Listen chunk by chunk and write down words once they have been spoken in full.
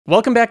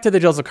Welcome back to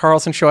the Joseph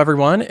Carlson Show,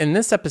 everyone. In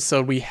this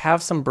episode, we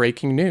have some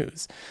breaking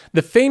news.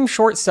 The famed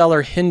short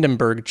seller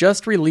Hindenburg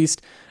just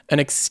released an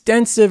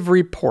extensive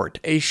report,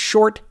 a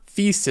short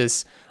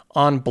thesis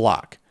on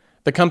Block,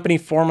 the company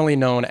formerly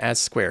known as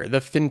Square,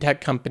 the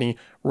fintech company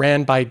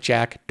ran by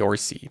Jack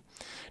Dorsey.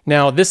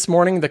 Now, this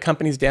morning, the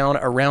company's down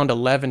around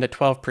 11 to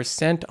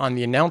 12% on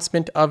the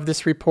announcement of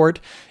this report.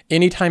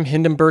 Anytime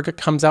Hindenburg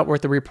comes out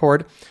with a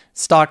report,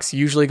 stocks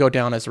usually go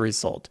down as a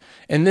result.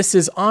 And this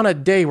is on a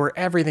day where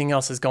everything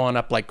else is going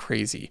up like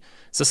crazy.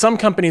 So some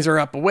companies are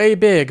up way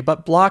big,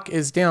 but Block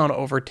is down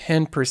over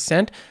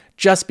 10%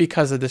 just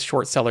because of this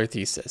short seller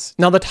thesis.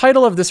 Now, the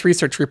title of this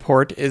research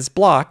report is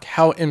Block,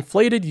 How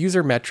Inflated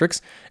User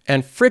Metrics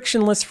and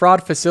Frictionless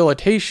Fraud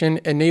Facilitation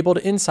Enabled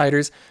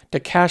Insiders to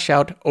Cash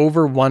Out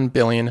Over $1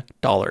 billion.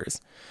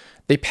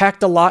 They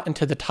packed a lot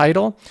into the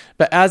title,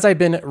 but as I've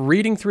been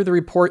reading through the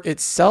report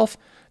itself,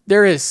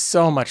 there is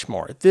so much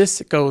more.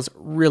 This goes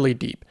really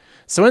deep.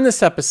 So in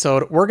this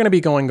episode, we're going to be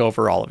going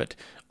over all of it.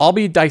 I'll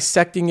be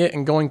dissecting it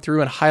and going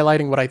through and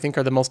highlighting what I think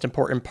are the most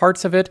important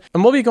parts of it.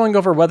 And we'll be going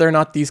over whether or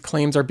not these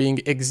claims are being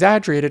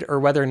exaggerated or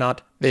whether or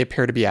not they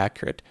appear to be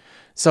accurate.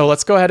 So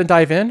let's go ahead and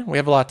dive in. We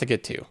have a lot to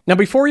get to. Now,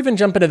 before we even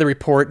jump into the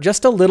report,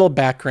 just a little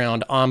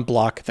background on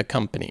Block, the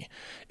company.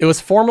 It was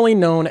formerly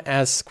known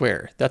as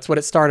Square. That's what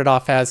it started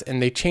off as,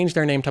 and they changed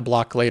their name to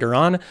Block later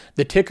on.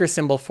 The ticker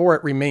symbol for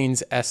it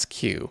remains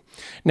SQ.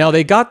 Now,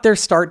 they got their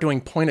start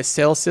doing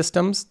point-of-sale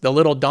systems, the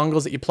little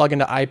dongles that you plug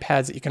into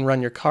iPads that you can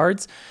run your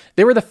cards.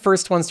 They were the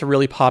first ones to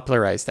really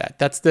popularize that.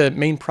 That's the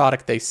main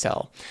product they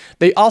sell.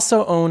 They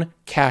also own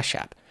Cash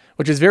App,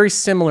 which is very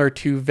similar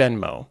to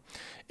Venmo.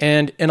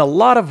 And in a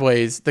lot of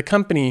ways, the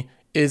company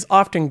is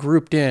often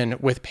grouped in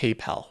with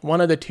PayPal,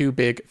 one of the two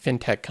big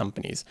fintech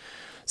companies.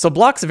 So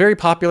Block's a very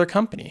popular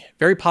company,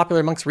 very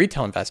popular amongst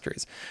retail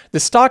investors.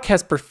 The stock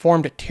has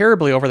performed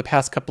terribly over the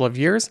past couple of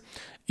years,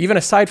 even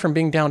aside from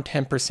being down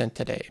 10%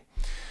 today.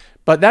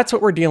 But that's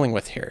what we're dealing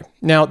with here.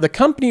 Now, the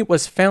company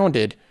was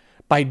founded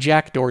by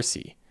Jack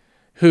Dorsey,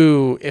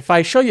 who, if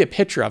I show you a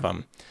picture of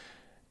him,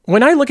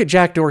 when I look at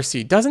Jack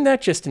Dorsey, doesn't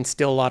that just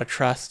instill a lot of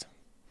trust?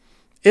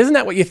 Isn't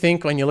that what you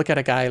think when you look at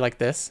a guy like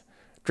this,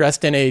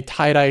 dressed in a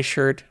tie-dye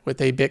shirt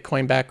with a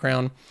Bitcoin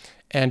background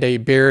and a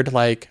beard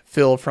like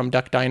Phil from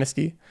Duck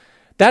Dynasty?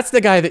 That's the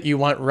guy that you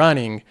want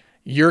running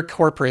your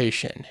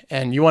corporation,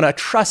 and you want to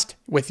trust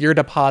with your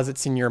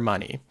deposits and your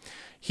money.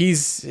 He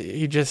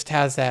just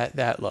has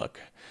that look.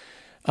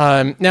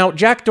 Now,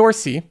 Jack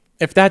Dorsey,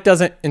 if that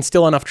doesn't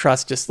instill enough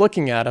trust just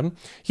looking at him,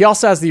 he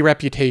also has the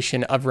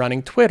reputation of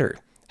running Twitter.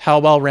 How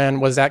well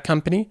ran was that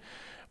company?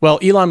 Well,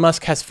 Elon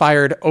Musk has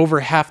fired over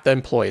half the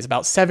employees,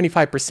 about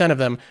 75% of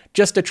them,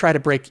 just to try to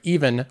break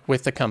even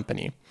with the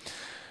company.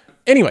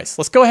 Anyways,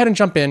 let's go ahead and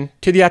jump in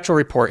to the actual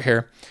report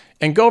here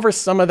and go over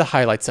some of the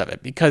highlights of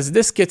it, because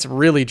this gets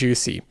really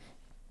juicy.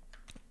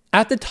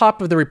 At the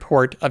top of the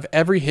report of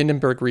every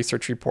Hindenburg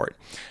research report,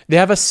 they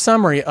have a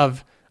summary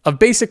of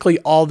basically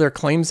all their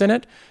claims in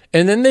it,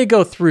 and then they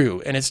go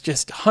through, and it's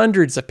just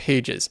hundreds of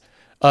pages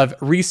of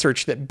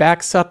research that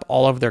backs up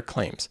all of their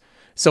claims.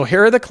 So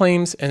here are the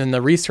claims, and then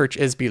the research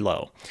is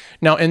below.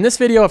 Now, in this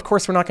video, of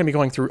course, we're not going to be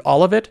going through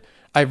all of it.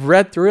 I've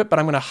read through it, but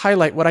I'm going to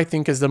highlight what I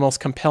think is the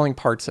most compelling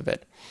parts of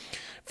it.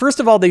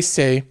 First of all, they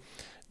say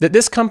that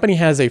this company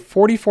has a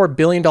 $44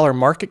 billion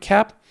market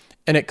cap,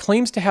 and it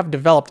claims to have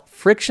developed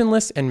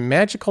frictionless and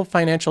magical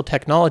financial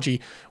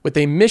technology with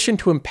a mission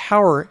to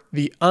empower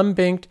the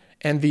unbanked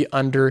and the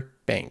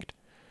underbanked.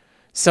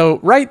 So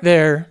right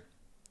there,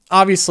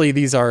 obviously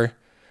these are,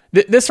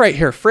 this right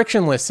here,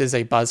 frictionless is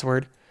a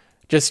buzzword.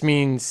 Just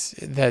means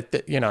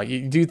that,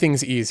 you do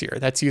things easier.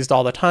 That's used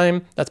all the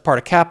time. That's part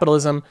of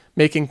capitalism,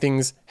 making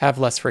things have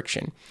less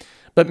friction.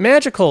 But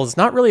magical is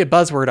not really a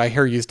buzzword I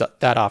hear used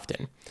that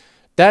often.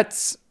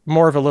 That's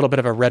more of a little bit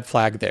of a red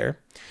flag there.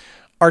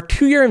 Our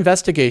 2-year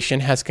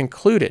investigation has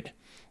concluded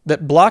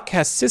that Block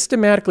has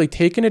systematically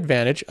taken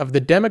advantage of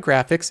the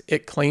demographics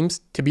it claims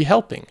to be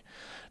helping.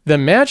 The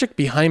magic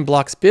behind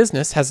Block's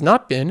business has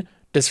not been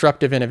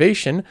disruptive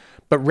innovation,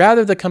 but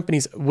rather the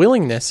company's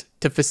willingness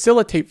to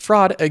facilitate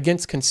fraud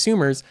against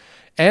consumers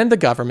and the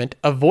government,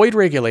 avoid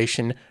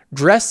regulation,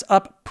 dress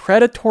up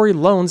predatory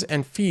loans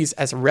and fees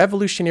as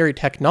revolutionary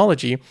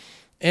technology,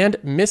 and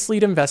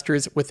mislead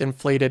investors with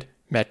inflated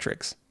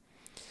metrics.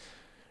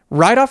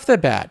 Right off the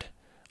bat,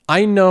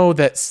 I know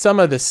that some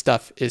of this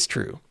stuff is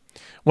true.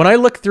 When I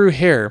look through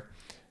here,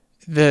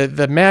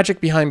 the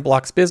magic behind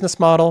Block's business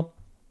model,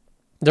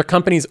 their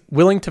company's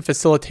willing to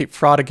facilitate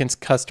fraud against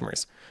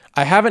customers.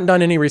 I haven't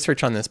done any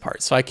research on this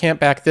part, so I can't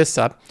back this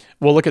up.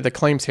 We'll look at the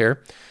claims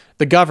here.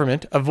 The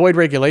government, avoid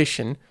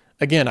regulation.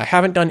 Again, I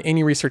haven't done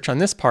any research on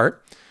this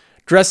part.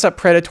 Dress up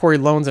predatory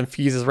loans and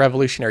fees as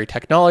revolutionary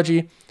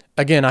technology.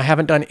 Again, I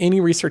haven't done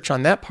any research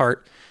on that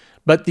part,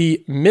 but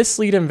the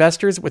mislead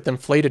investors with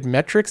inflated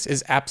metrics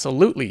is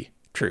absolutely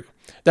true.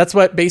 That's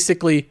what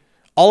basically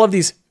all of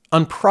these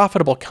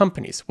unprofitable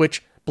companies,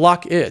 which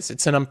Block is.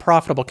 It's an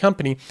unprofitable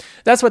company.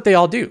 That's what they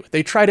all do.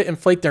 They try to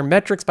inflate their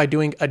metrics by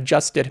doing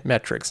adjusted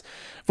metrics.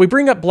 If we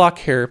bring up Block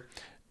here,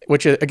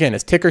 which again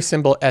is ticker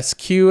symbol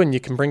SQ, and you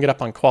can bring it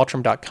up on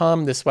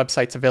Qualtrim.com. This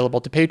website's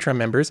available to Patreon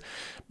members.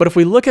 But if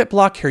we look at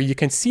Block here, you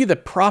can see the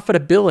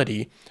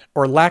profitability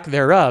or lack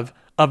thereof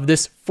of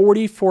this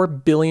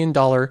 $44 billion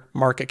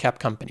market cap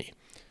company.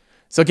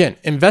 So again,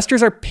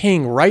 investors are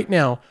paying right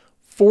now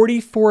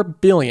 $44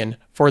 billion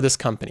for this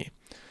company.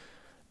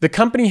 The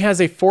company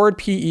has a forward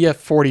PE of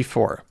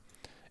 44,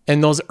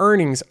 and those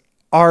earnings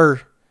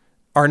are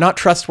not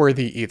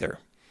trustworthy either.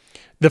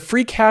 The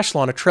free cash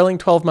flow on a trailing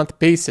 12-month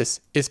basis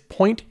is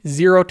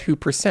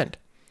 0.02%,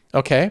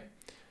 okay?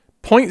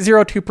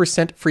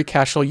 0.02% free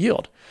cash flow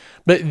yield.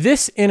 But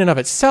this in and of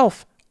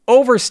itself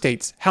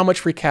overstates how much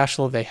free cash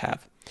flow they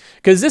have,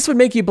 because this would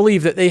make you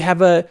believe that they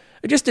have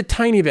just a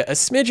tiny bit, a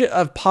smidget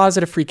of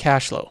positive free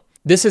cash flow.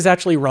 This is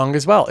actually wrong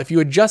as well. If you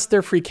adjust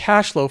their free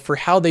cash flow for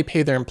how they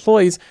pay their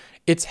employees,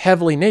 it's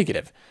heavily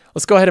negative.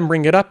 Let's go ahead and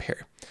bring it up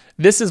here.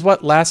 This is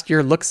what last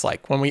year looks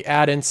like when we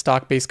add in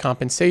stock-based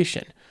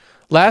compensation.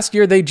 Last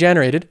year, they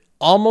generated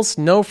almost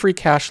no free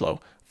cash flow,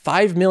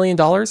 $5 million,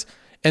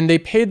 and they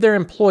paid their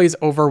employees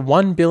over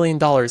 $1 billion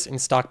in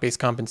stock-based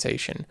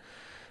compensation.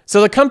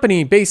 So the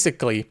company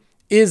basically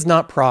is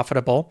not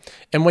profitable.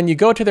 And when you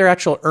go to their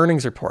actual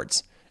earnings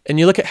reports and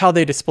you look at how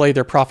they display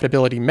their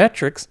profitability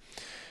metrics,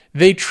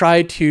 they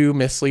try to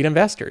mislead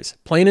investors.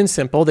 Plain and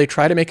simple, they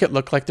try to make it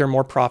look like they're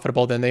more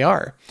profitable than they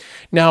are.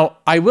 Now,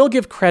 I will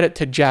give credit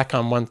to Jack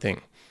on one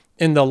thing.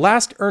 In the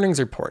last earnings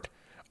report,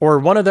 or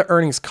one of the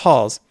earnings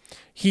calls,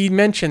 he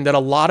mentioned that a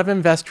lot of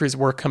investors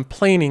were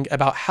complaining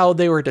about how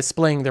they were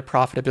displaying their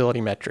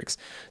profitability metrics.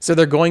 So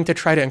they're going to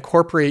try to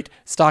incorporate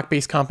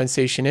stock-based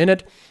compensation in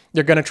it.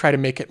 They're going to try to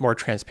make it more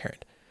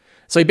transparent.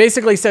 So he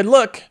basically said,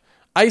 look,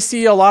 I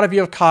see a lot of you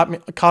have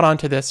caught on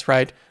to this,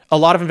 right? A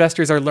lot of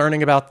investors are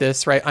learning about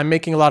this, right? I'm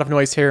making a lot of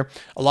noise here.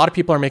 A lot of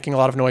people are making a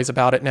lot of noise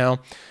about it now.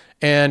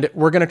 And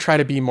we're going to try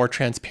to be more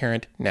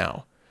transparent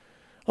now.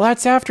 Well,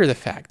 that's after the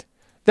fact.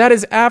 That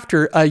is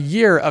after a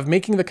year of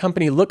making the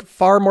company look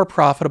far more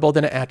profitable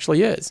than it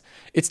actually is.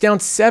 It's down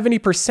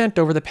 70%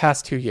 over the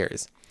past 2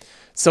 years.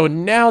 So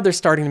now they're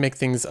starting to make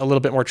things a little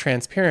bit more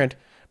transparent.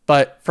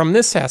 But from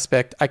this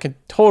aspect, I can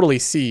totally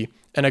see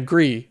and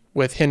agree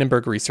with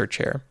Hindenburg research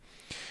here.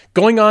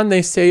 Going on,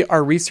 they say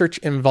our research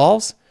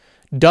involves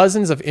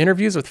dozens of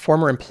interviews with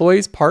former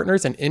employees,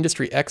 partners, and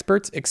industry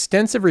experts,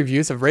 extensive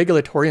reviews of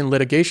regulatory and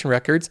litigation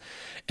records,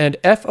 and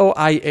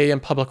FOIA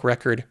and public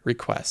record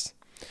requests.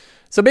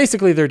 So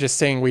basically, they're just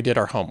saying we did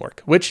our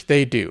homework, which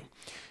they do.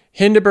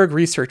 Hindenburg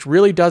Research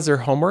really does their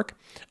homework.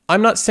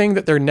 I'm not saying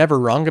that they're never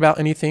wrong about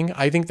anything.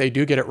 I think they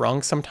do get it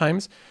wrong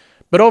sometimes.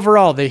 But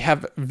overall, they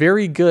have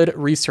very good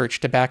research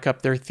to back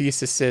up their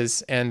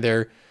theses and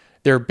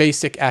their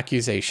basic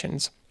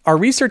accusations. Our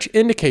research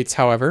indicates,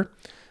 however,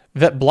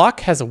 that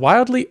Block has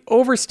wildly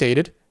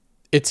overstated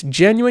its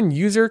genuine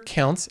user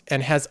counts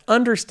and has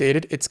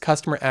understated its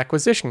customer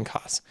acquisition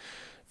costs.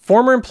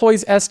 Former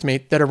employees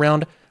estimate that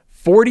around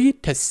 40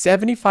 to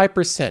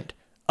 75%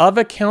 of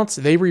accounts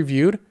they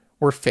reviewed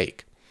were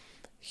fake.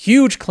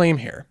 Huge claim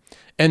here.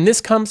 And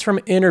this comes from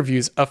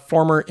interviews of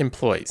former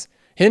employees.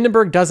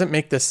 Hindenburg doesn't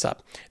make this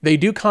up. They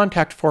do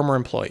contact former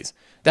employees.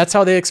 That's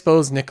how they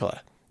expose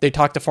Nikola. They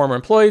talked to former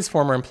employees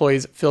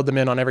filled them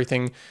in on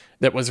everything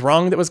that was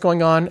wrong that was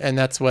going on, and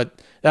that's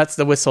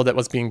the whistle that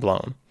was being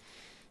blown.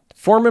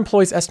 Former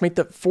employees estimate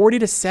that 40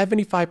 to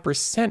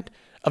 75%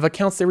 of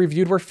accounts they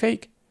reviewed were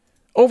fake.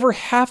 Over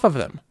half of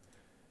them.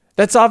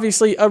 That's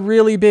obviously a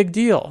really big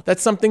deal.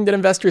 That's something that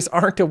investors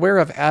aren't aware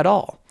of at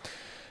all.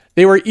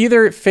 They were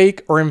either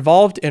fake or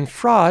involved in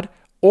fraud,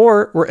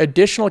 or were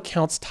additional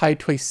accounts tied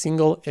to a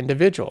single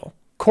individual.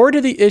 Core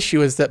to the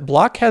issue is that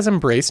Block has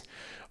embraced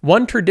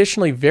one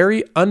traditionally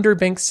very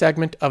underbanked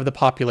segment of the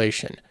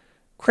population,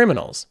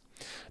 criminals.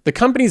 The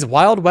company's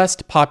Wild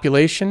West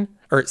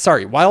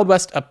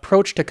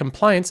approach to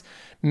compliance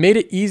made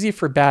it easy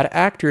for bad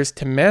actors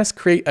to mass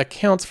create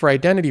accounts for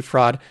identity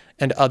fraud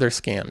and other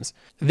scams,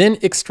 then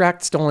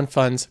extract stolen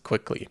funds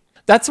quickly.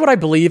 That's what I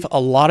believe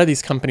a lot of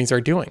these companies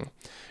are doing.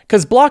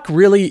 Because Block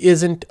really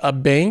isn't a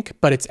bank,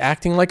 but it's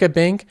acting like a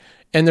bank.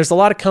 And there's a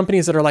lot of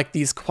companies that are like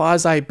these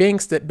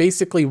quasi-banks that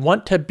basically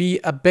want to be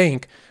a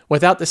bank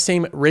without the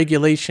same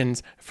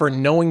regulations for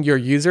knowing your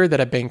user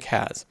that a bank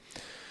has.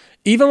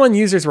 Even when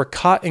users were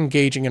caught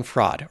engaging in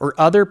fraud or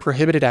other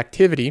prohibited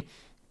activity,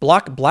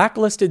 Block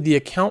blacklisted the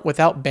account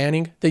without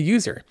banning the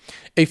user.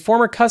 A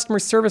former customer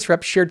service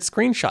rep shared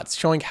screenshots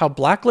showing how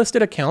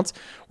blacklisted accounts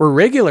were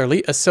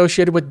regularly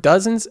associated with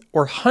dozens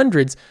or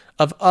hundreds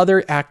of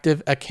other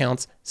active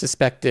accounts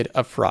suspected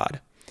of fraud.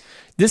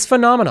 This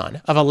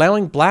phenomenon of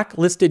allowing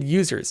blacklisted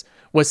users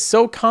was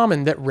so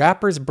common that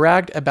rappers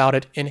bragged about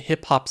it in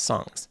hip-hop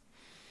songs.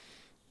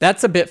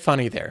 That's a bit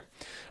funny there.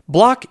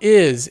 Block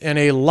is in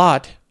a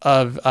lot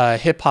of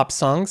hip-hop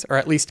songs, or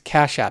at least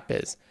Cash App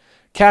is.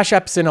 Cash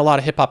App's in a lot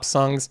of hip-hop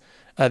songs.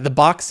 The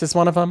Box is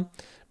one of them,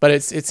 but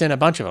it's in a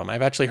bunch of them.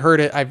 I've actually heard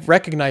it. I've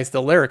recognized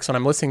the lyrics when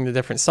I'm listening to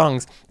different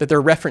songs that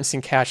they're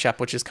referencing Cash App,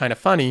 which is kind of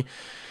funny.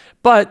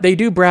 But they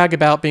do brag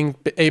about being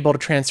able to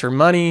transfer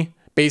money,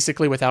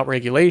 basically without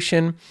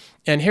regulation.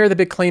 And here the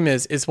big claim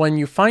is when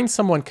you find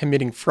someone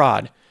committing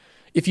fraud,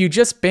 if you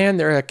just ban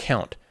their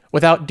account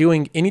without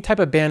doing any type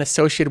of ban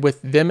associated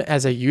with them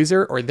as a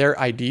user or their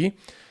ID,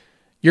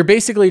 you're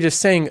basically just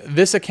saying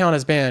this account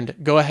is banned,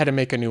 go ahead and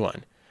make a new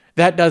one.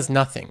 That does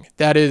nothing.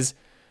 That is,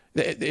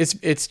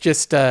 it's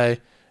just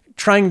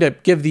trying to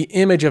give the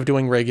image of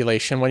doing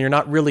regulation when you're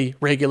not really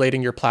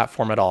regulating your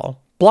platform at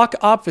all. Block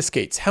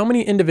obfuscates how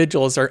many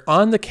individuals are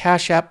on the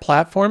Cash App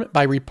platform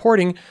by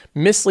reporting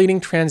misleading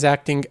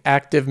transacting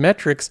active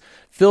metrics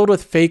filled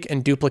with fake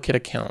and duplicate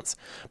accounts.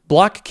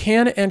 Block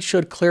can and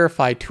should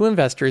clarify to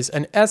investors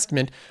an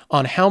estimate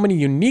on how many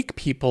unique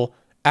people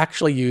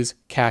actually use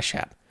Cash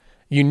App,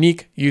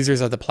 unique users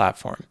of the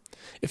platform.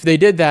 If they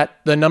did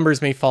that, the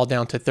numbers may fall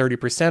down to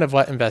 30% of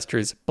what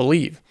investors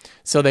believe,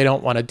 so they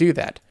don't want to do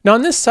that. Now,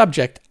 on this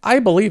subject, I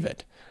believe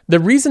it. The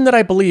reason that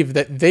I believe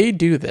that they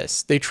do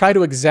this, they try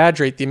to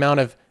exaggerate the amount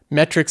of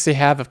metrics they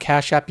have of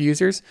Cash App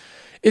users,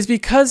 is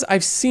because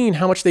I've seen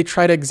how much they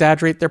try to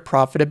exaggerate their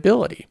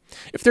profitability.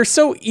 If they're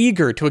so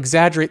eager to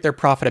exaggerate their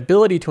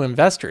profitability to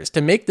investors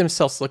to make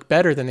themselves look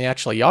better than they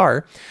actually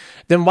are,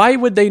 then why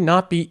would they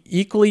not be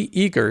equally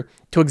eager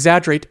to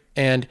exaggerate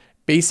and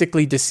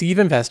basically deceive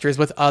investors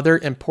with other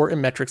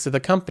important metrics of the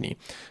company,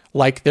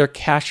 like their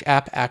Cash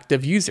App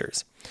active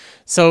users?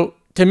 So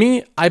to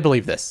me, I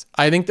believe this.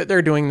 I think that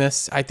they're doing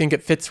this. I think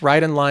it fits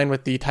right in line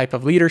with the type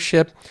of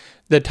leadership,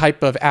 the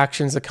type of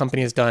actions the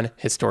company has done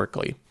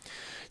historically.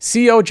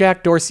 CEO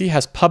Jack Dorsey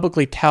has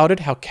publicly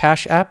touted how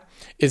Cash App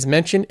is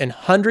mentioned in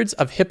hundreds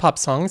of hip-hop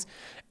songs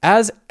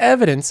as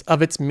evidence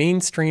of its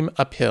mainstream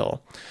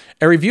appeal.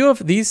 A review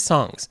of these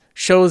songs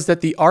shows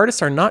that the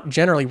artists are not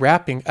generally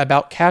rapping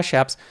about Cash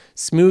App's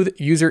smooth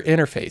user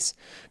interface.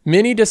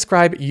 Many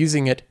describe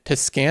using it to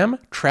scam,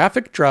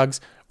 traffic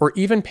drugs, or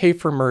even pay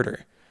for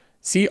murder.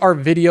 See our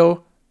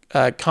video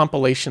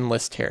compilation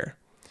list here.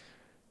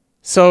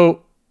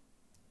 So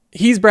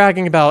he's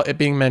bragging about it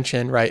being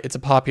mentioned, right? It's a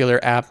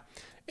popular app.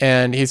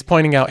 And he's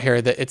pointing out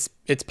here that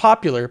it's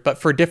popular, but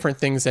for different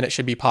things than it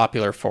should be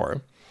popular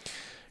for.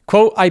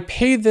 Quote, I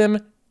paid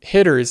them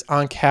hitters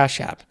on Cash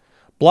App.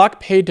 Block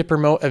paid to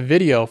promote a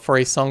video for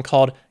a song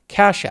called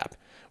Cash App,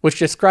 which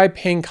described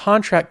paying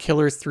contract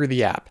killers through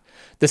the app.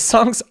 The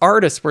song's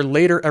artists were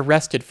later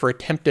arrested for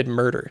attempted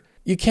murder.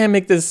 You can't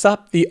make this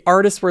up. The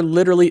artists were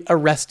literally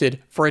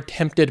arrested for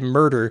attempted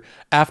murder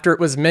after it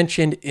was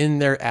mentioned in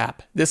their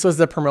app. This was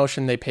the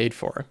promotion they paid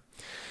for.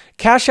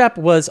 Cash App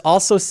was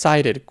also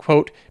cited,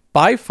 quote,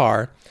 by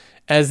far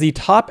as the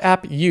top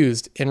app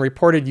used in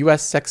reported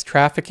U.S. sex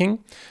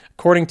trafficking,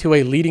 according to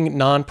a leading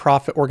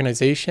nonprofit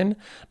organization.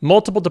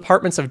 Multiple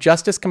departments of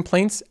justice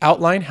complaints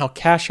outline how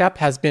Cash App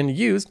has been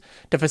used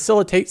to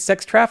facilitate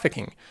sex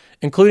trafficking,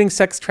 including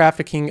sex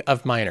trafficking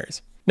of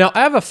minors. Now,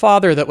 I have a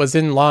father that was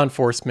in law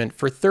enforcement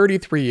for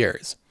 33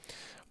 years.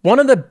 One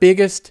of the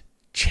biggest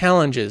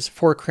challenges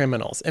for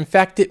criminals, in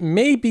fact, it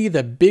may be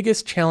the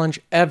biggest challenge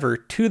ever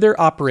to their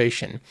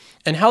operation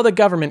and how the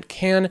government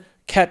can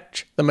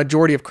catch the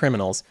majority of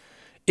criminals,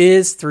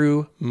 is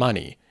through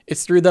money.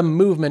 It's through the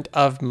movement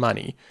of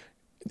money.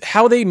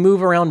 How they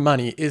move around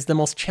money is the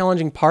most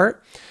challenging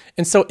part.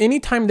 And so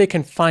anytime they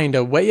can find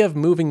a way of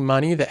moving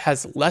money that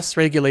has less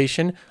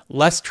regulation,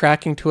 less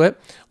tracking to it,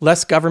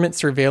 less government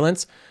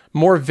surveillance,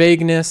 more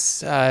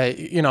vagueness,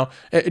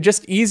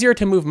 just easier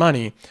to move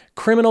money,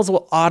 criminals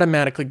will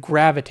automatically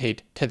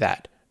gravitate to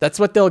that. That's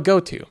what they'll go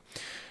to.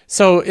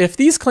 So if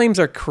these claims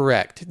are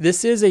correct,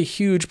 this is a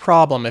huge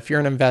problem if you're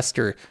an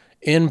investor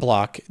in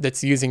Block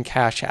that's using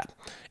Cash App.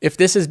 If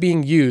this is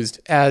being used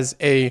as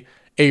a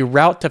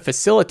route to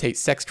facilitate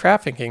sex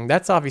trafficking,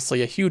 that's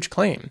obviously a huge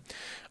claim.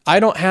 I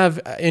don't have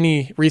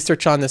any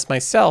research on this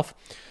myself,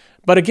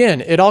 but again,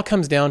 it all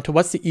comes down to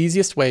what's the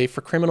easiest way for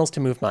criminals to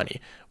move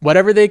money.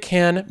 Whatever they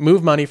can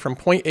move money from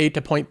point A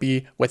to point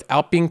B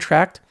without being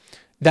tracked,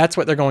 that's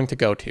what they're going to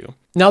go to.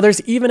 Now,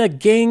 there's even a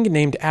gang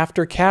named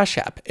after Cash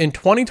App. In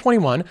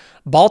 2021,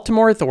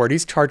 Baltimore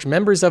authorities charged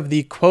members of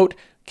the, quote,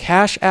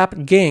 Cash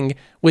App gang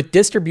with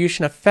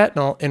distribution of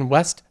fentanyl in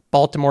West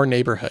Baltimore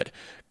neighborhood,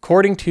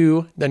 according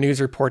to the news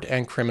report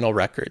and criminal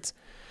records.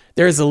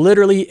 There is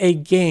literally a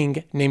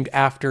gang named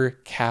after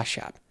Cash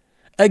App.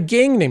 A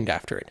gang named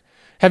after it.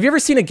 Have you ever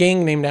seen a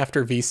gang named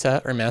after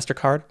Visa or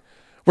MasterCard?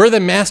 We're the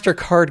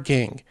MasterCard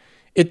gang.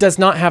 It does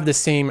not have the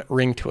same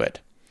ring to it.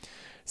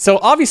 So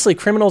obviously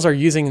criminals are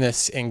using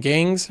this in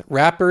gangs.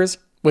 Rappers,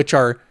 which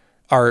are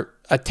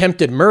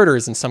attempted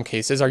murders in some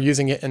cases, are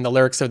using it in the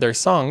lyrics of their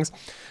songs.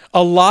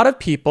 A lot of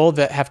people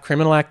that have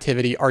criminal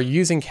activity are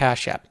using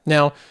Cash App.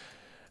 Now,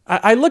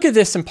 I look at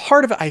this and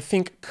part of it I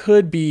think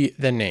could be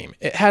the name.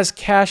 It has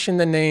cash in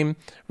the name.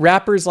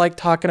 Rappers like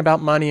talking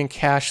about money and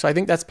cash, so I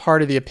think that's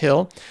part of the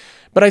appeal.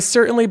 But I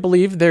certainly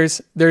believe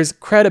there's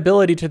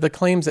credibility to the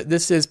claims that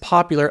this is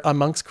popular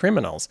amongst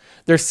criminals.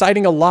 They're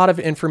citing a lot of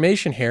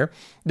information here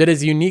that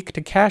is unique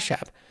to Cash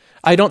App.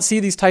 I don't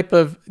see these type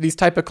of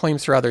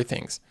claims for other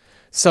things.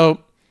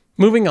 So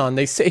moving on,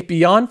 they say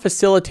beyond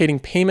facilitating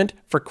payment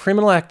for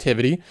criminal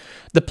activity,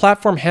 the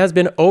platform has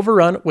been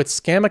overrun with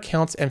scam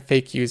accounts and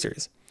fake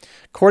users.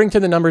 according to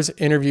the numbers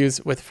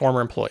interviews with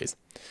former employees.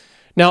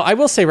 Now, I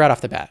will say right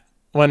off the bat,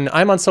 when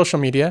I'm on social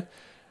media,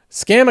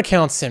 scam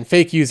accounts and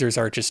fake users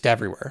are just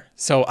everywhere.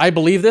 So I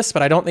believe this,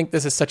 but I don't think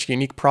this is such a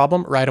unique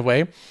problem right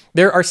away.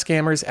 There are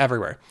scammers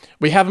everywhere.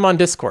 We have them on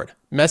Discord,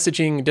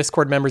 messaging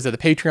Discord members of the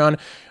Patreon.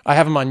 I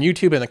have them on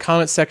YouTube in the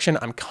comments section.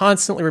 I'm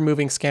constantly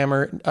removing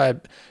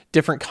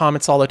different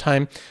comments all the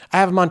time. I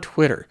have them on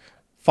Twitter,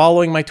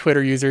 following my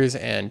Twitter users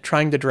and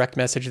trying to direct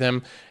message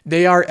them.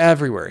 They are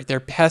everywhere. They're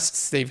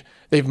pests.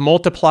 They've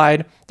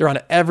multiplied. They're on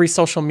every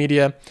social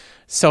media.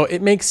 So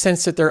it makes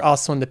sense that they're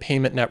also in the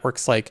payment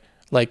networks like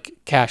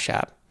Cash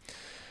App.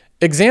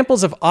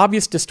 Examples of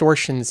obvious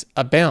distortions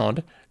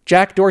abound.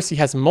 Jack Dorsey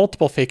has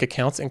multiple fake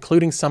accounts,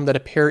 including some that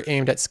appear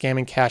aimed at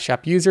scamming Cash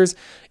App users.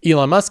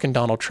 Elon Musk and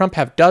Donald Trump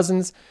have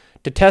dozens.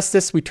 To test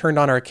this, we turned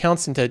on our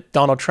accounts into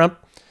Donald Trump,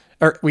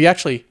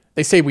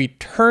 they say we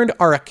turned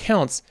our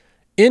accounts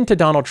into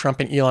Donald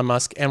Trump and Elon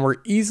Musk and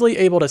were easily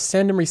able to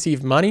send and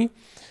receive money.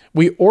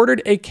 We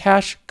ordered a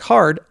cash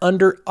card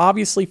under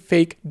obviously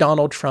fake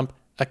Donald Trump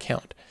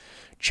account.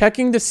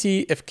 Checking to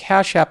see if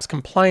Cash App's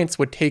compliance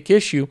would take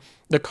issue,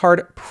 the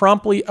card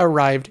promptly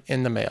arrived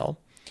in the mail.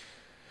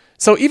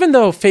 So even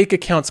though fake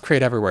accounts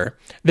create everywhere,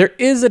 there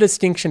is a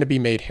distinction to be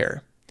made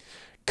here.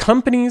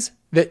 Companies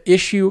that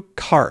issue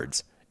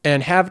cards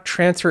and have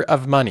transfer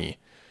of money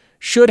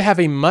should have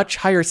a much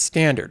higher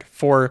standard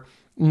for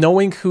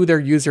knowing who their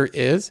user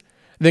is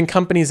than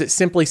companies that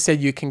simply say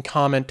you can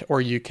comment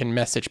or you can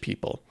message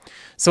people.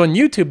 So on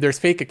YouTube, there's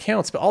fake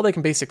accounts, but all they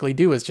can basically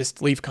do is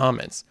just leave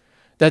comments.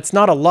 That's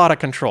not a lot of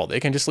control. They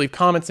can just leave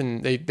comments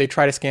and they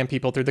try to scam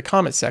people through the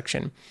comment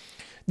section.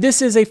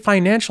 This is a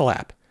financial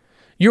app.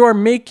 You are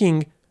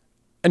making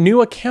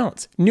new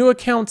accounts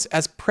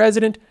as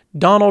President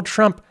Donald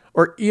Trump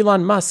or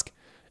Elon Musk,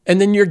 and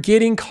then you're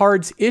getting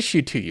cards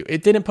issued to you.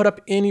 It didn't put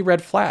up any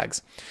red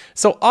flags.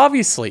 So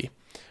obviously,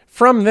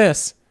 from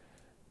this,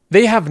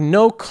 they have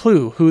no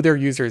clue who their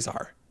users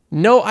are.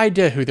 No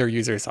idea who their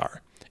users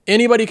are.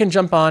 Anybody can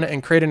jump on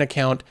and create an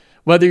account.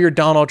 Whether you're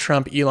Donald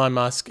Trump, Elon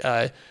Musk,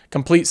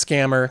 complete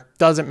scammer,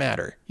 doesn't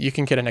matter. You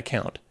can get an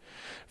account.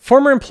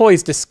 Former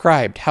employees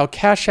described how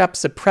Cash App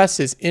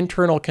suppresses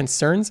internal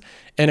concerns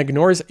and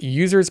ignores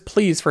users'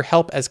 pleas for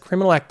help as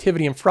criminal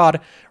activity and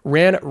fraud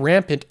ran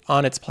rampant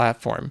on its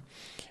platform.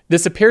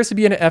 This appears to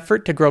be an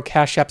effort to grow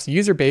Cash App's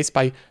user base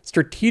by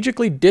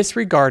strategically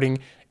disregarding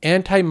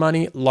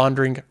anti-money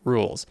laundering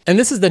rules. And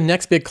this is the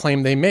next big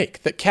claim they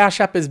make, that Cash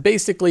App is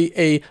basically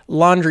a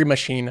laundry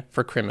machine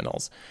for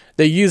criminals.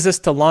 They use this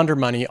to launder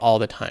money all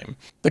the time.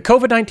 The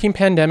COVID-19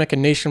 pandemic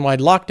and nationwide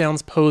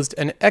lockdowns posed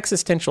an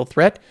existential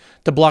threat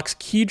to Block's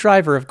key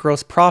driver of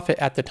gross profit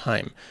at the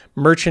time,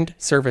 merchant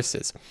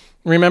services.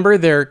 Remember,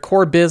 their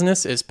core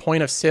business is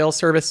point of sale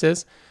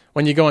services.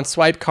 When you go and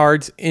swipe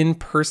cards in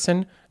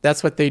person,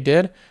 that's what they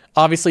did.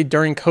 Obviously,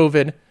 during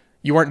COVID,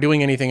 you weren't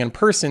doing anything in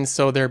person,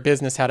 so their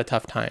business had a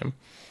tough time.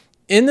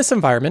 In this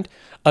environment,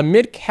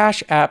 amid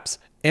Cash App's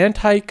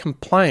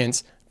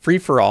anti-compliance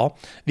free-for-all,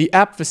 the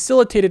app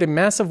facilitated a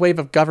massive wave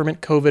of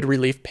government COVID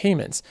relief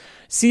payments.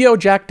 CEO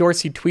Jack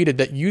Dorsey tweeted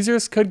that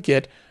users could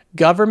get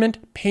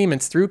government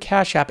payments through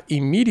Cash App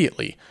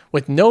immediately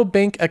with no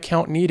bank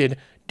account needed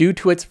due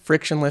to its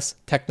frictionless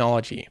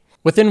technology.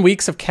 Within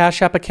weeks of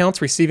Cash App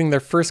accounts receiving their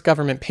first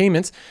government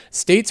payments,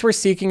 states were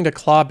seeking to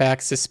claw back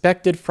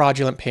suspected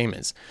fraudulent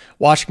payments.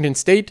 Washington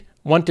State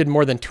wanted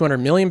more than $200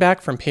 million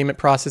back from payment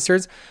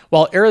processors,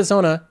 while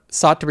Arizona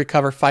sought to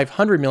recover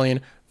 $500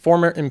 million,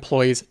 former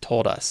employees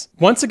told us.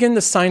 Once again,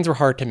 the signs were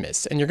hard to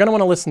miss, and you're going to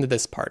want to listen to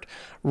this part.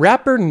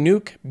 Rapper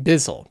Nuke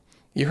Bizzle,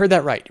 you heard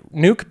that right,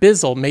 Nuke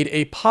Bizzle made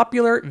a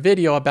popular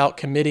video about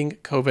committing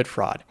COVID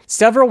fraud.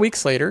 Several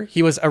weeks later,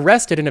 he was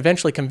arrested and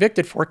eventually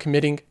convicted for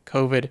committing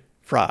COVID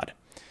fraud.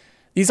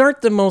 These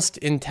aren't the most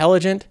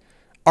intelligent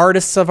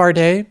artists of our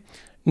day.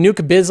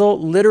 Nuke Bizzle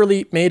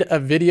literally made a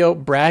video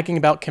bragging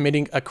about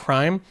committing a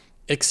crime,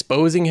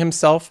 exposing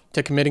himself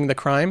to committing the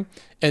crime,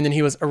 and then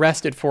he was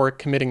arrested for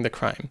committing the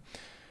crime.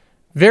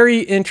 Very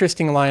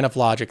interesting line of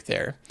logic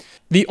there.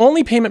 The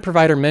only payment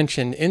provider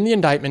mentioned in the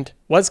indictment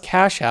was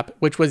Cash App,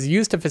 which was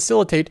used to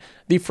facilitate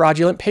the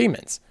fraudulent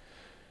payments.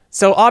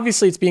 So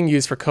obviously it's being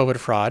used for COVID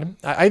fraud.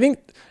 I think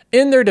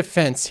in their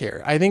defense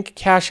here, I think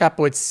Cash App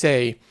would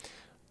say,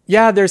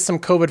 yeah, there's some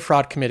COVID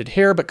fraud committed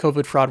here, but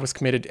COVID fraud was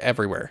committed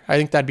everywhere. I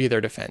think that'd be their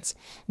defense.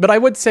 But I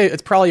would say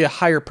it's probably a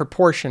higher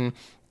proportion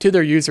to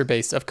their user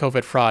base of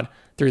COVID fraud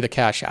through the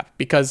Cash App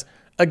because,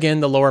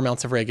 again, the lower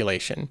amounts of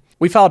regulation.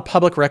 We filed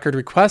public record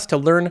requests to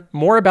learn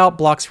more about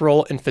Block's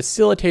role in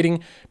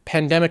facilitating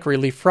pandemic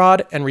relief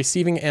fraud and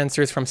receiving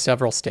answers from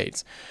several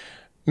states.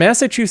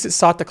 Massachusetts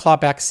sought to claw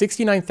back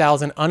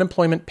 69,000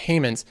 unemployment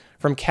payments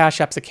from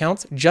Cash App's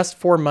accounts just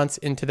 4 months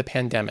into the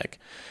pandemic.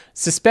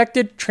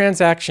 Suspected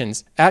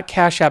transactions at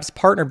Cash App's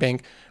partner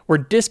bank were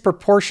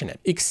disproportionate,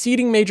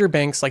 exceeding major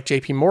banks like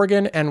JP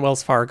Morgan and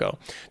Wells Fargo,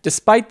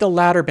 despite the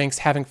latter banks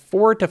having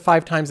 4 to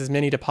 5 times as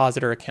many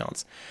depositor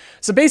accounts.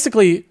 So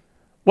basically,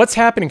 what's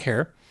happening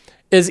here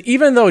is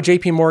even though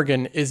JP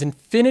Morgan is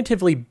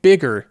infinitively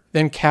bigger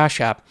than Cash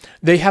App,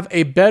 they have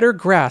a better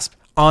grasp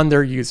on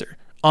their user,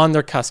 on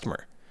their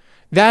customer.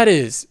 That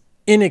is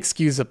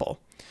inexcusable.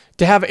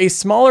 To have a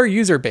smaller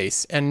user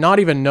base and not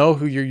even know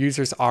who your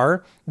users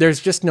are, there's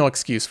just no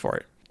excuse for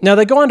it. Now,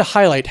 they go on to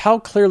highlight how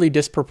clearly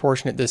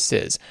disproportionate this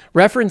is,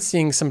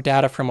 referencing some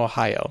data from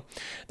Ohio.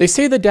 They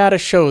say the data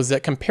shows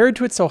that compared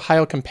to its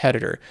Ohio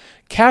competitor,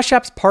 Cash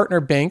App's partner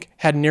bank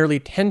had nearly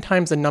 10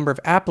 times the number of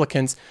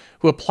applicants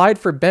who applied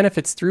for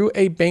benefits through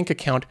a bank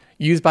account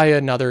used by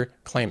another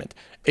claimant,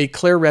 a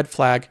clear red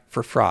flag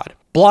for fraud.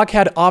 Block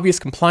had obvious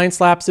compliance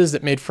lapses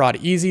that made fraud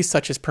easy,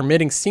 such as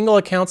permitting single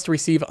accounts to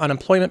receive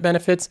unemployment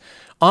benefits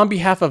on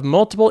behalf of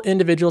multiple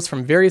individuals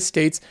from various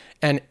states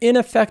and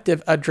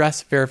ineffective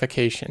address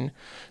verification.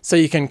 So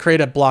you can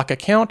create a Block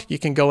account, you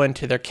can go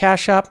into their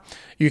Cash App,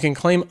 you can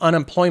claim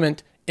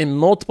unemployment in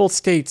multiple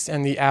states,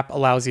 and the app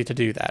allows you to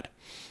do that.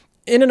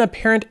 In an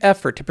apparent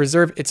effort to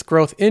preserve its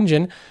growth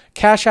engine,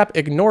 Cash App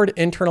ignored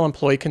internal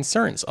employee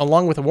concerns,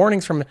 along with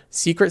warnings from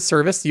Secret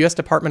Service, the U.S.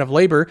 Department of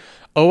Labor,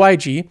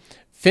 OIG,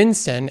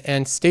 FinCEN,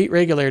 and state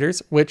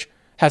regulators, which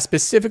have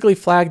specifically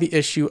flagged the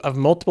issue of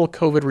multiple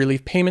COVID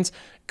relief payments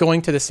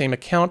going to the same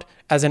account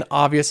as an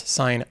obvious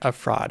sign of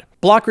fraud.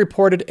 Block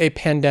reported a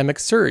pandemic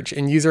surge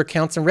in user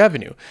accounts and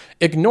revenue.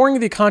 Ignoring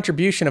the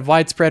contribution of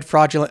widespread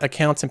fraudulent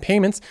accounts and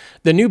payments,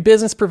 the new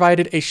business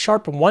provided a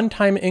sharp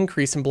one-time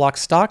increase in Block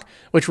stock,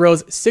 which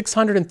rose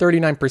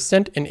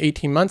 639% in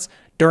 18 months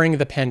during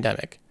the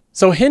pandemic.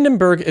 So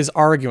Hindenburg is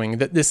arguing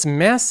that this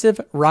massive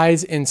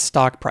rise in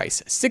stock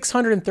price,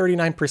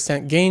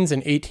 639% gains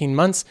in 18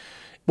 months,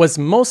 was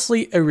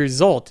mostly a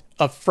result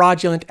of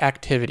fraudulent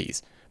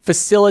activities.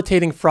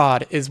 Facilitating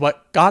fraud is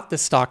what got the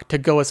stock to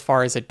go as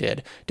far as it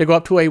did, to go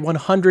up to a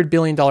 $100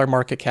 billion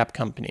market cap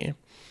company.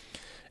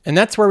 And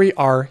that's where we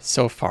are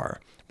so far.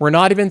 We're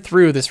not even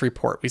through this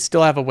report. We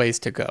still have a ways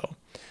to go.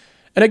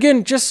 And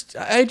again,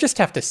 I just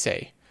have to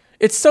say,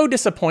 it's so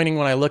disappointing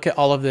when I look at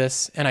all of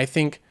this and I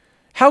think,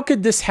 how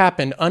could this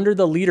happen under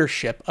the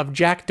leadership of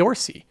Jack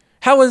Dorsey?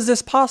 How is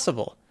this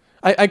possible?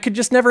 I could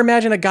just never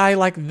imagine a guy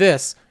like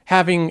this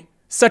having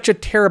such a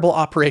terrible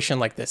operation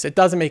like this. It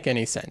doesn't make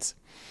any sense.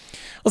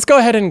 Let's go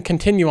ahead and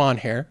continue on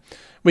here.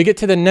 We get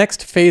to the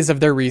next phase of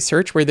their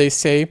research where they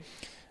say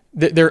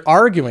that they're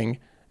arguing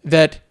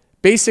that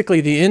basically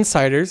the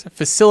insiders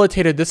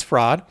facilitated this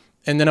fraud.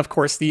 And then, of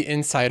course, the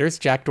insiders,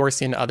 Jack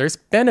Dorsey and others,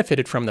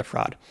 benefited from the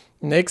fraud.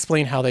 And they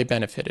explain how they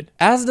benefited.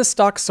 As the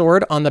stock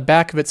soared on the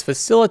back of its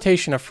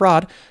facilitation of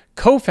fraud,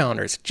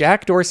 co-founders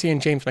Jack Dorsey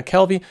and James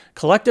McKelvey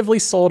collectively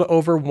sold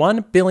over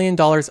 $1 billion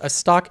of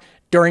stock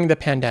during the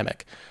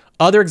pandemic.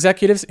 Other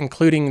executives,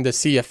 including the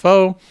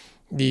CFO,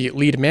 the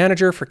lead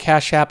manager for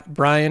Cash App,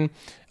 Brian,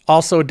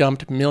 also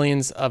dumped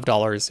millions of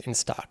dollars in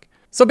stock.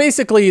 So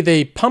basically,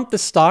 they pumped the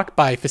stock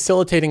by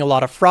facilitating a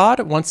lot of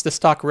fraud. Once the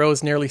stock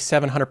rose nearly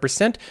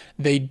 700%,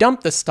 they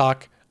dumped the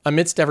stock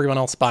amidst everyone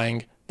else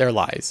buying their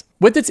lies.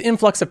 With its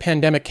influx of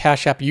pandemic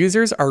Cash App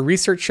users, our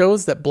research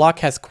shows that Block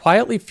has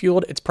quietly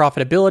fueled its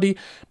profitability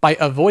by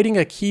avoiding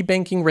a key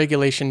banking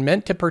regulation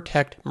meant to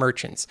protect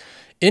merchants.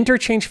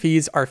 Interchange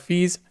fees are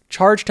fees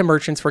charged to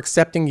merchants for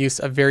accepting use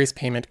of various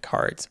payment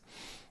cards.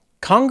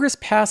 Congress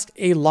passed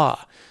a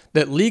law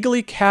that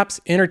legally caps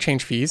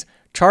interchange fees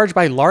charged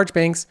by large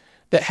banks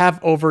that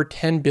have over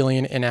 $10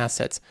 billion in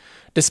assets.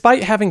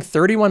 Despite having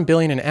 $31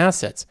 billion in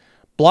assets,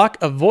 Block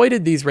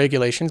avoided these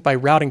regulations by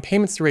routing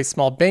payments through a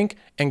small bank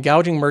and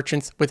gouging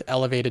merchants with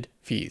elevated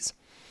fees.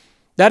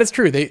 That is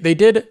true. They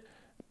did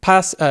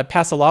pass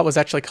a law. It was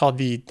actually called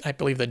I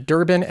believe the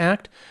Durbin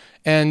Act.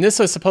 And this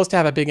was supposed to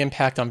have a big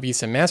impact on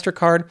Visa and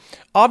MasterCard.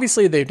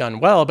 Obviously, they've done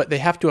well, but they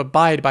have to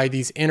abide by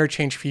these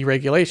interchange fee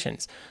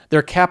regulations.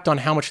 They're capped on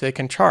how much they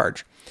can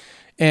charge.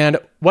 And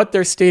what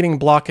they're stating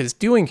Block is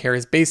doing here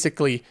is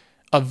basically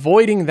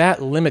avoiding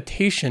that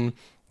limitation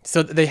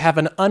so that they have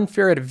an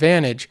unfair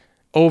advantage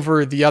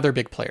over the other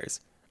big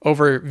players,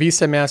 over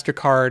Visa,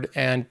 MasterCard,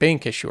 and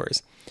bank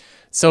issuers.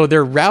 So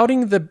they're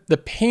routing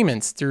the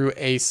payments through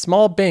a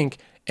small bank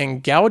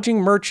and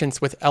gouging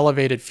merchants with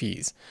elevated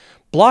fees.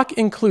 Block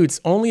includes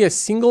only a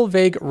single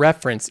vague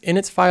reference in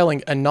its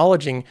filing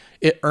acknowledging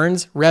it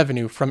earns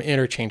revenue from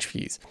interchange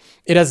fees.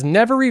 It has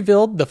never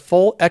revealed the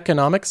full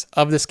economics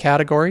of this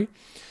category,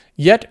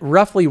 yet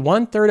roughly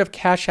 1/3 of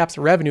Cash App's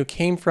revenue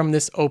came from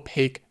this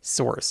opaque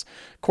source,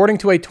 according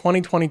to a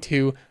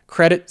 2022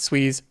 Credit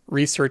Suisse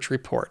research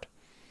report.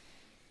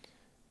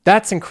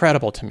 That's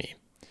incredible to me.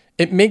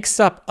 It makes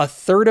up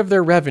 1/3 of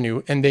their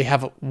revenue, and they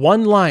have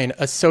one line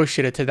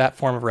associated to that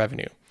form of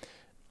revenue.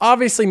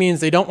 Obviously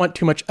means they don't want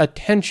too much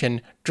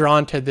attention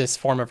drawn to this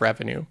form of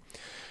revenue.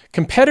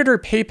 Competitor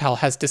PayPal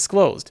has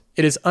disclosed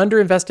it is under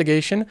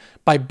investigation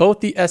by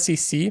both the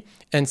SEC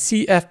and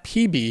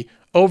CFPB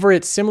over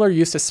its similar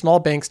use of small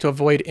banks to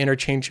avoid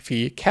interchange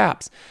fee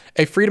caps.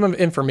 A Freedom of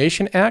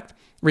Information Act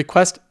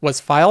request was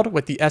filed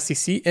with the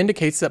SEC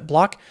indicates that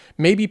Block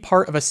may be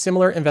part of a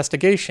similar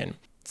investigation.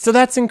 So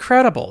that's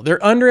incredible.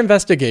 They're under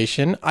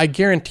investigation. I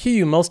guarantee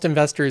you most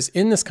investors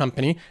in this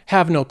company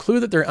have no clue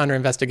that they're under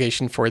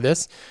investigation for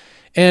this.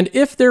 And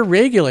if they're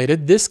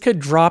regulated, this could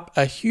drop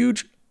a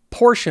huge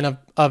portion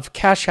of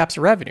Cash App's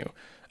revenue.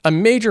 a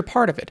major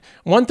part of it.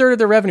 1/3 of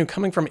their revenue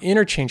coming from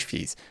interchange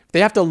fees. If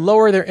they have to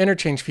lower their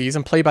interchange fees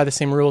and play by the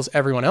same rules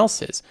everyone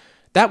else is,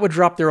 that would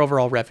drop their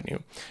overall revenue.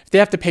 If they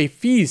have to pay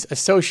fees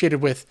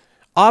associated with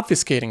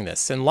obfuscating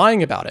this and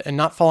lying about it and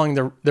not following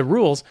the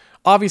rules,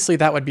 obviously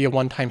that would be a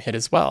one-time hit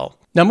as well.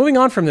 Now moving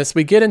on from this,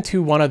 we get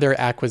into one of their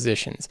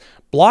acquisitions.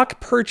 Block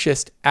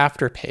purchased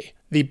AfterPay,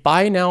 the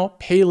buy now,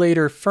 pay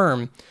later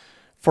firm,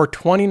 for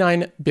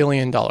 $29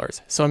 billion.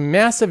 So a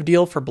massive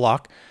deal for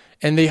Block,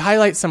 and they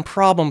highlight some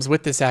problems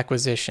with this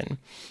acquisition.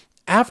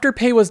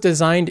 AfterPay was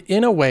designed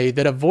in a way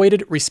that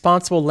avoided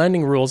responsible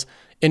lending rules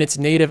in its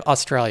native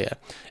Australia,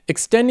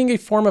 extending a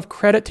form of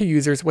credit to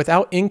users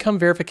without income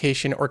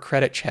verification or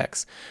credit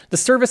checks. The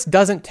service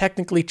doesn't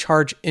technically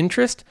charge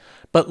interest,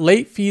 but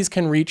late fees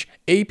can reach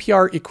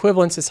APR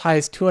equivalents as high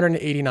as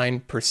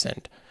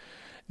 289%.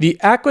 The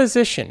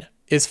acquisition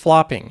is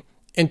flopping.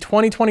 In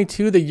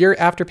 2022, the year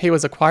AfterPay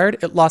was acquired,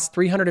 it lost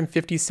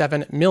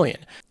 $357 million,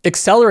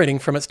 accelerating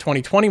from its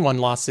 2021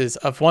 losses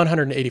of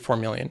 $184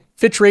 million.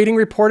 Fitch Rating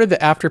reported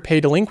that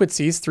AfterPay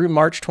delinquencies through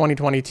March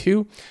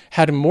 2022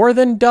 had more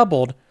than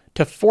doubled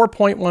to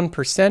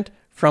 4.1%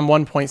 from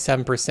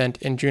 1.7%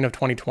 in June of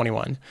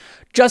 2021,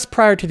 just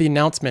prior to the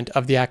announcement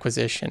of the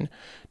acquisition.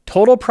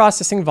 Total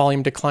processing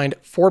volume declined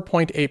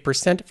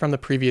 4.8% from the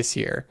previous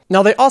year.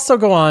 Now, they also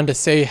go on to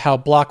say how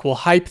Block will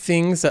hype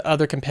things that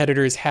other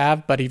competitors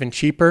have, but even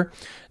cheaper.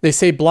 They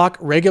say Block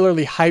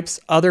regularly hypes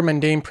other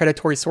mundane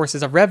predatory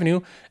sources of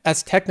revenue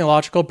as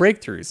technological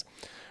breakthroughs.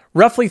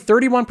 Roughly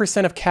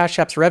 31% of Cash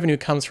App's revenue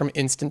comes from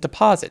instant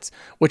deposits,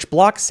 which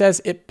Block says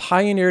it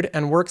pioneered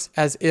and works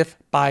as if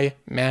by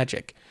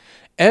magic.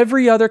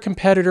 Every other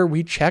competitor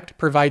we checked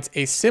provides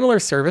a similar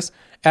service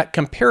at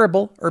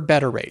comparable or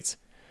better rates.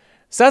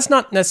 So that's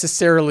not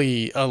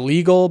necessarily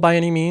illegal by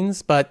any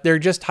means, but they're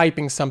just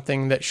hyping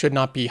something that should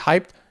not be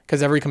hyped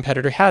because every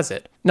competitor has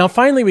it. Now,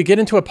 finally, we get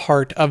into a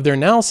part of their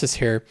analysis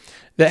here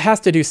that has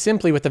to do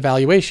simply with the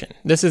valuation.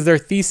 This is their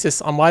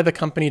thesis on why the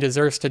company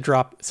deserves to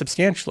drop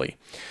substantially.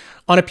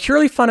 On a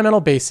purely fundamental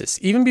basis,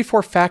 even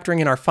before factoring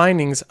in our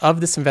findings of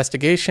this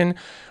investigation,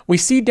 we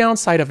see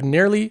downside of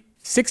nearly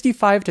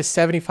 65 to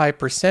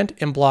 75%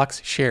 in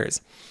Block's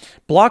shares.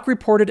 Block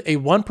reported a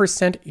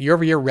 1%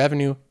 year-over-year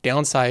revenue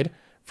downside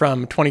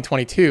from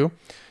 2022,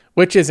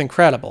 which is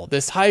incredible.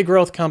 This high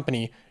growth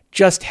company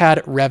just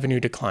had revenue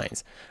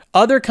declines.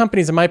 Other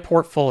companies in my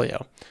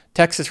portfolio,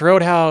 Texas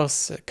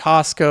Roadhouse,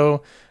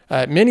 Costco,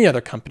 many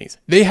other companies,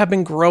 they have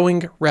been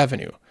growing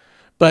revenue.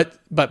 But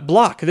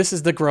Block, this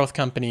is the growth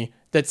company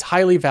that's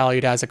highly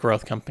valued as a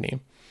growth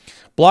company.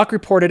 Block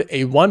reported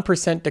a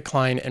 1%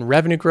 decline in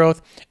revenue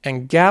growth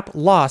and GAAP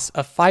loss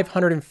of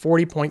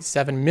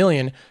 $540.7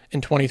 million in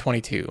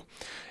 2022.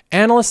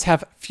 Analysts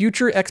have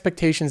future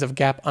expectations of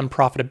GAAP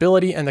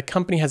unprofitability, and the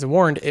company has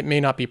warned it may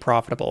not be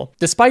profitable.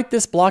 Despite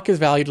this, Block is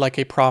valued like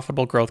a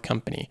profitable growth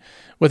company.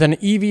 With an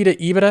EV to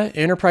EBITDA,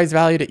 enterprise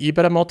value to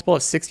EBITDA multiple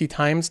of 60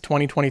 times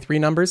 2023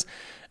 numbers,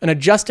 an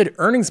adjusted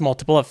earnings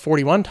multiple of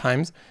 41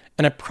 times,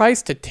 and a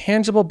price to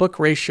tangible book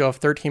ratio of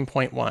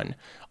 13.1,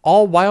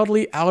 all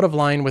wildly out of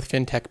line with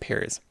fintech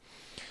peers.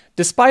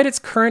 Despite its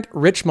current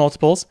rich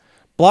multiples,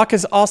 Block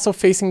is also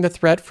facing the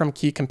threat from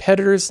key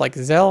competitors like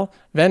Zelle,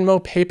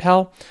 Venmo,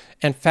 PayPal,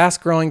 and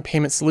fast-growing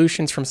payment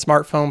solutions from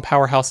smartphone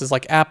powerhouses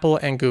like Apple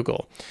and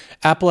Google.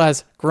 Apple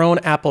has grown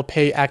Apple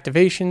Pay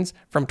activations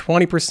from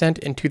 20%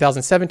 in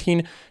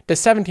 2017 to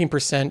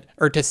 17%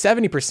 or to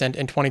 70%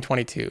 in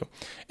 2022,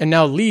 and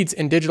now leads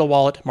in digital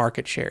wallet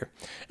market share.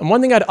 And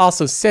one thing I'd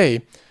also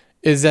say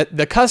is that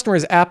the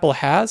customers Apple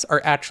has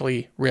are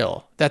actually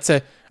real. That's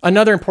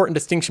another important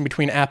distinction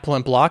between Apple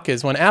and Block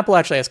is when Apple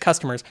actually has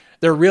customers,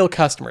 they're real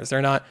customers.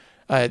 They're not,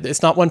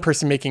 it's not one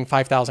person making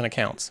 5,000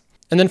 accounts.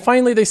 And then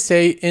finally, they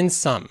say, in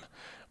sum,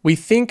 we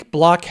think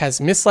Block has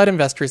misled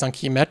investors on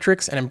key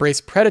metrics and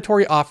embraced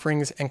predatory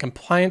offerings and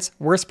compliance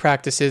worst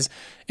practices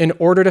in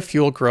order to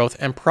fuel growth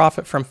and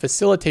profit from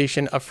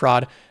facilitation of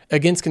fraud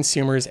against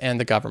consumers and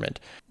the government.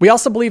 We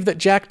also believe that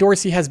Jack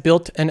Dorsey has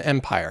built an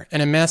empire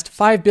and amassed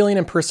 $5 billion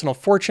in personal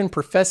fortune,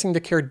 professing to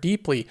care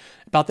deeply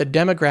about the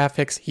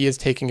demographics he is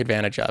taking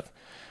advantage of.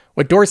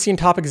 With Dorsey and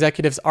top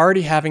executives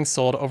already having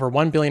sold over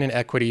 $1 billion in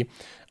equity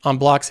on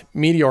Block's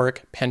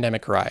meteoric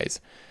pandemic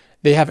rise,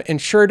 they have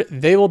ensured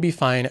they will be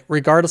fine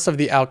regardless of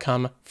the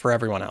outcome for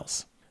everyone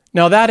else.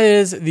 Now that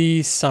is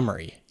the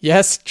summary.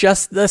 Yes,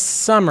 just the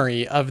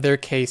summary of their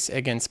case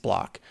against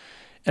Block.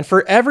 And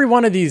for every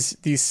one of these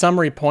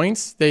summary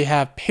points, they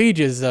have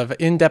pages of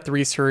in-depth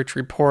research,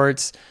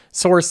 reports,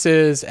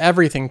 sources,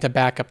 everything to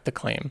back up the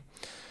claim.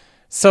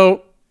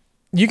 So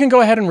you can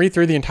go ahead and read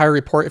through the entire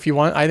report if you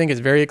want. I think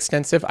it's very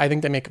extensive. I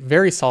think they make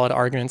very solid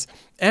arguments.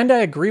 And I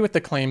agree with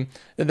the claim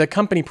that the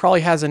company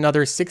probably has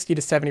another 60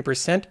 to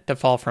 70% to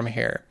fall from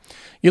here.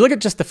 You look at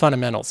just the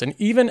fundamentals, and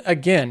even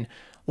again,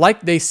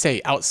 like they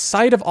say,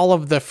 outside of all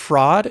of the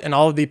fraud and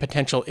all of the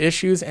potential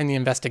issues and the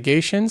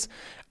investigations,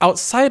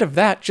 outside of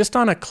that, just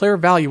on a clear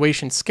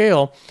valuation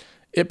scale,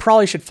 it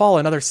probably should fall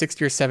another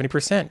 60 or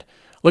 70%.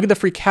 Look at the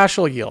free cash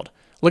flow yield.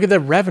 Look at the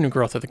revenue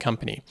growth of the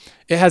company.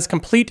 It has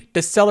complete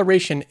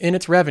deceleration in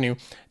its revenue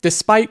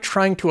despite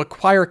trying to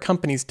acquire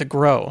companies to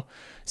grow.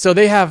 So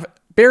they have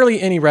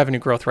barely any revenue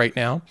growth right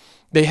now.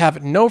 They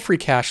have no free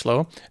cash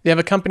flow. They have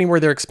a company where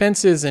their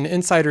expenses and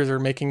insiders are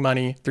making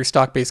money through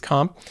stock-based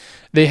comp.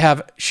 They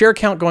have share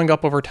count going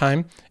up over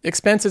time,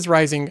 expenses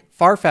rising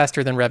far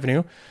faster than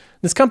revenue.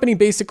 This company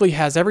basically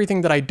has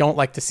everything that I don't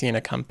like to see in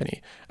a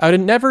company. I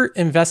would never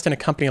invest in a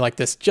company like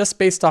this just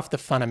based off the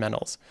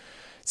fundamentals.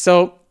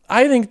 So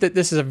I think that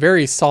this is a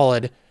very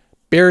solid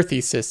bear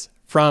thesis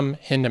from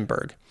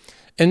Hindenburg.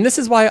 And this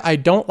is why I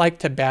don't like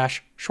to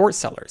bash short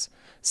sellers.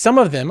 Some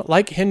of them,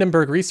 like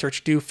Hindenburg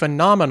Research, do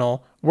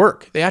phenomenal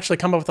work. They actually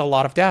come up with a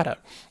lot of data.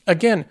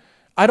 Again,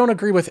 I don't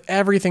agree with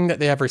everything that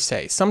they ever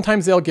say.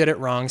 Sometimes they'll get it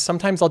wrong.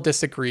 Sometimes I'll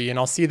disagree and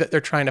I'll see that they're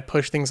trying to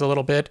push things a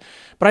little bit.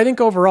 But I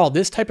think overall,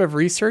 this type of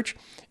research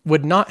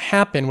would not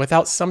happen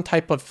without some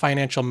type of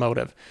financial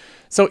motive.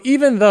 So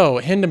even though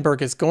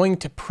Hindenburg is going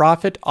to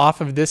profit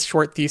off of this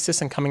short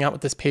thesis and coming out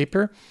with this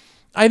paper,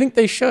 I think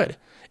they should.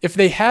 If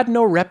they had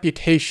no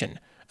reputation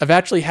of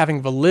actually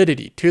having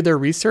validity to their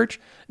research,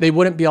 they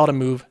wouldn't be able to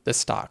move the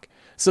stock.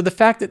 So the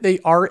fact that they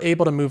are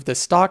able to move the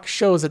stock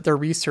shows that their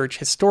research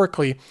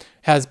historically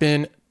has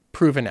been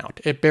proven out.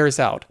 It bears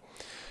out.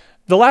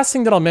 The last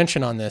thing that I'll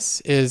mention on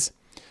this is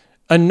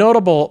a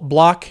notable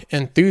Block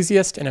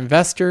enthusiast and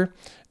investor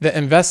that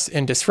invests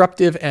in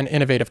disruptive and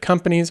innovative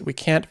companies. We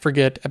can't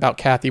forget about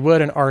Cathie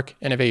Wood and ARC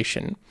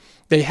Innovation.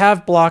 They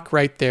have Block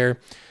right there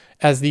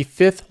as the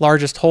 5th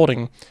largest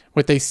holding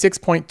with a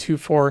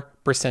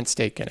 6.24%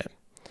 stake in it.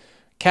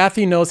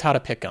 Cathie knows how to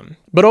pick them.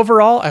 But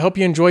overall, I hope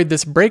you enjoyed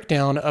this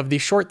breakdown of the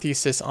short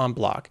thesis on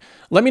Block.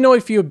 Let me know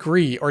if you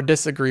agree or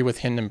disagree with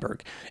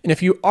Hindenburg. And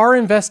if you are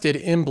invested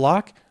in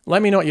Block,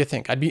 let me know what you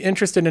think. I'd be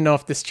interested to know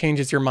if this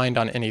changes your mind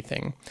on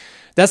anything.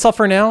 That's all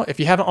for now. If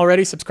you haven't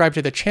already, subscribe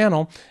to the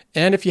channel.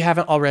 And if you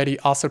haven't already,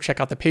 also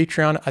check out the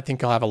Patreon. I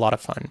think you'll have a lot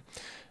of fun.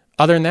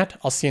 Other than that,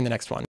 I'll see you in the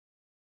next one.